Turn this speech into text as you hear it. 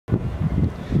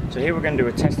So here we're going to do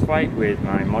a test flight with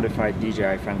my modified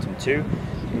DJI Phantom 2. You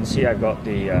can see I've got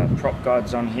the prop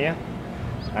guards on here.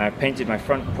 I've painted my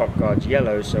front prop guards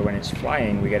yellow so when it's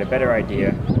flying we get a better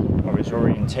idea of its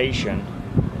orientation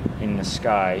in the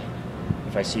sky.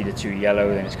 If I see the two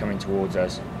yellow, then it's coming towards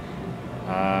us.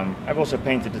 I've also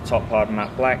painted the top part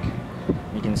matte black.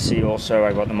 You can see also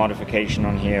I've got the modification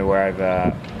on here where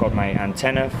I've got my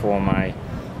antenna for my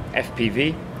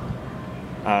FPV.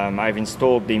 I've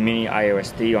installed the mini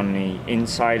IOSD on the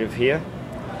inside of here,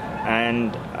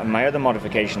 and my other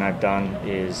modification I've done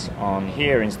is on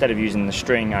here, instead of using the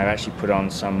string, I've actually put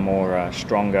on some more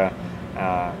stronger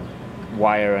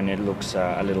wire, and it looks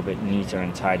a little bit neater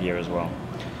and tidier as well.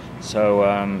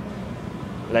 So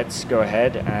let's go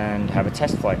ahead and have a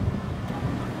test flight.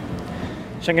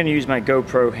 So I'm going to use my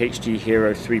GoPro HD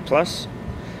Hero 3 Plus,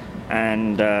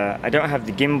 and I don't have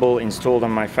the gimbal installed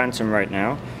on my Phantom right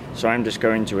now, so I'm just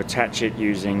going to attach it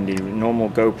using the normal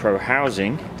GoPro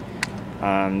housing.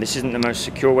 This isn't the most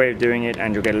secure way of doing it,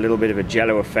 and you'll get a little bit of a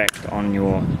jello effect on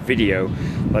your video,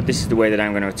 but this is the way that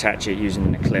I'm going to attach it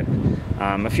using the clip.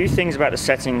 A few things about the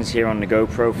settings here on the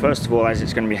GoPro. First of all, as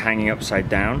it's going to be hanging upside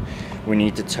down, we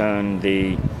need to turn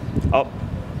the up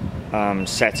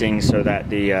settings so that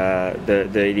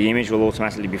the image will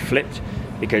automatically be flipped,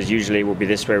 because usually it will be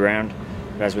this way around.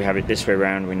 But as we have it this way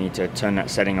around, we need to turn that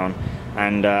setting on.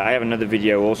 And I have another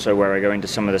video also where I go into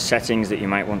some of the settings that you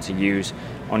might want to use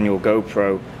on your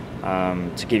GoPro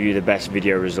to give you the best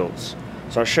video results.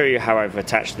 So I'll show you how I've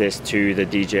attached this to the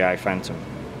DJI Phantom.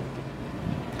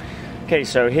 Okay,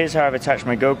 so here's how I've attached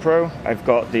my GoPro. I've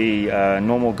got the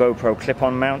normal GoPro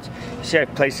clip-on mount. You see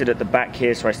I've placed it at the back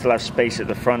here so I still have space at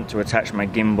the front to attach my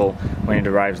gimbal when it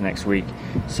arrives next week.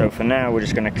 So for now we're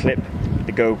just going to clip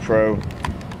the GoPro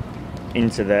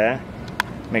into there.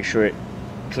 Make sure it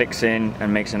clicks in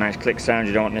and makes a nice click sound.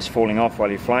 You don't want this falling off while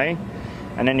you're flying.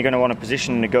 And then you're going to want to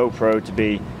position the GoPro to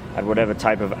be at whatever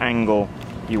type of angle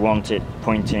you want it,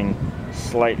 pointing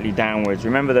slightly downwards.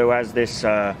 Remember though, as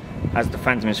the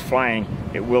Phantom is flying,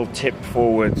 it will tip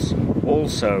forwards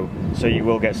also, so you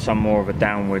will get some more of a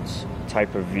downwards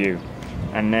type of view.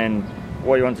 And then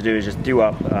what you want to do is just do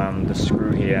up the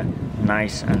screw here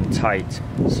nice and tight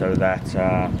so that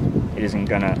it isn't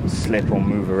going to slip or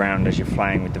move around as you're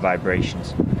flying with the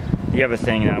vibrations. The other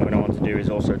thing that I'm going to want to do is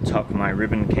also tuck my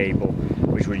ribbon cable,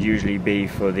 which would usually be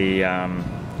for the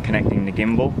connecting the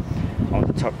gimbal. I want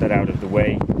to tuck that out of the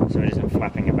way so it isn't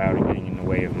flapping about and getting in the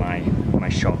way of my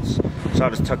shots. So I'll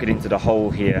just tuck it into the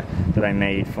hole here that I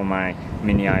made for my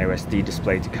mini IOSD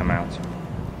display to come out.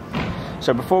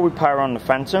 So before we power on the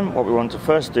Phantom, what we want to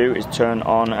first do is turn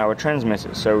on our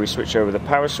transmitter. So we switch over the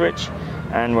power switch,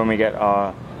 and when we get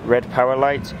our red power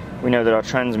light, we know that our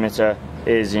transmitter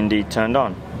is indeed turned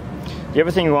on. The other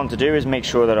thing we want to do is make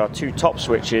sure that our two top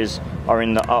switches are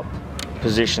in the up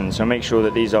position. So make sure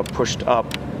that these are pushed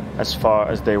up as far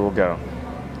as they will go.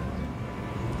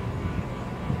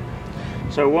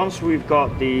 So once we've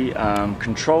got the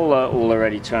controller all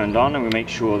already turned on, and we make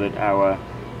sure that our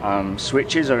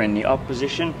switches are in the up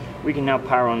position, we can now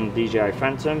power on the DJI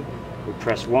Phantom. We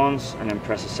press once and then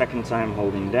press a second time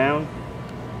holding down,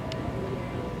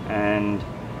 and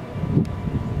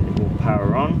it will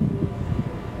power on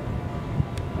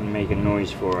and make a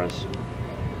noise for us.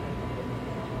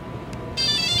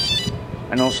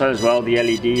 And also as well, the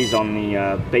LEDs on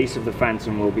the base of the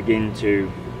Phantom will begin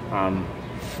to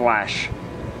flash.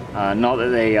 Not that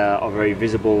they are very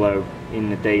visible though in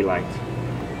the daylight.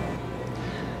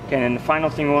 Okay, and the final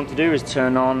thing we want to do is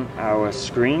turn on our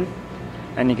screen,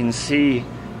 and you can see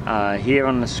here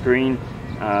on the screen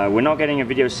we're not getting a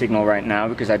video signal right now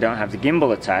because I don't have the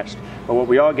gimbal attached, but what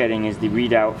we are getting is the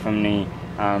readout from the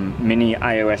mini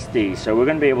IOSD. So we're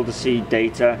going to be able to see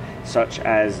data such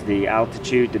as the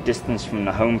altitude, the distance from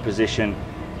the home position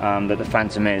that the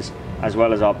Phantom is, as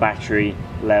well as our battery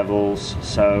levels.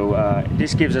 So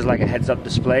this gives us like a heads-up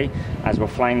display as we're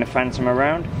flying the Phantom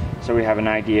around, so we have an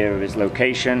idea of its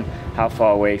location, how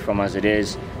far away from us it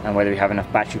is, and whether we have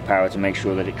enough battery power to make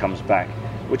sure that it comes back,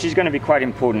 which is going to be quite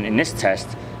important in this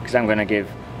test because I'm going to give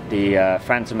the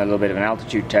Phantom a little bit of an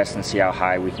altitude test and see how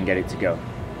high we can get it to go.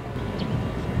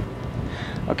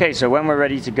 Okay, so when we're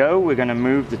ready to go, we're going to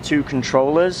move the two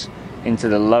controllers into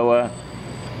the lower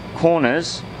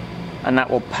corners, and that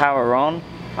will power on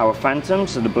our Phantom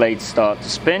so the blades start to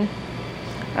spin.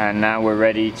 And now we're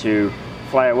ready to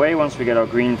fly away once we get our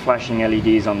green flashing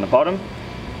LEDs on the bottom,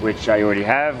 which I already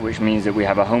have, which means that we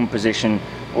have a home position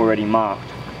already marked.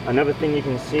 Another thing you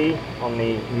can see on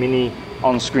the mini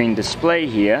on-screen display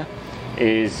here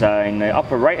is in the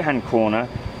upper right hand corner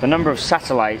the number of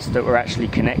satellites that we're actually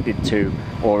connected to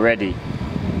already.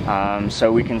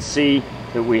 So we can see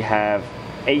that we have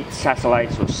 8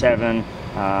 satellites or 7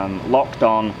 locked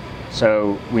on,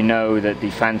 so we know that the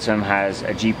Phantom has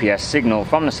a GPS signal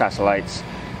from the satellites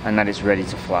and that it's ready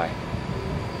to fly.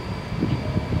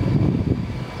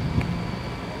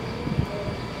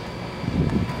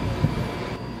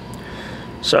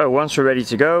 So once we're ready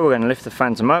to go, we're going to lift the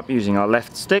Phantom up using our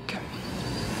left stick,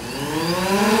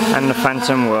 and the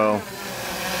Phantom will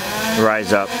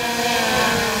rise up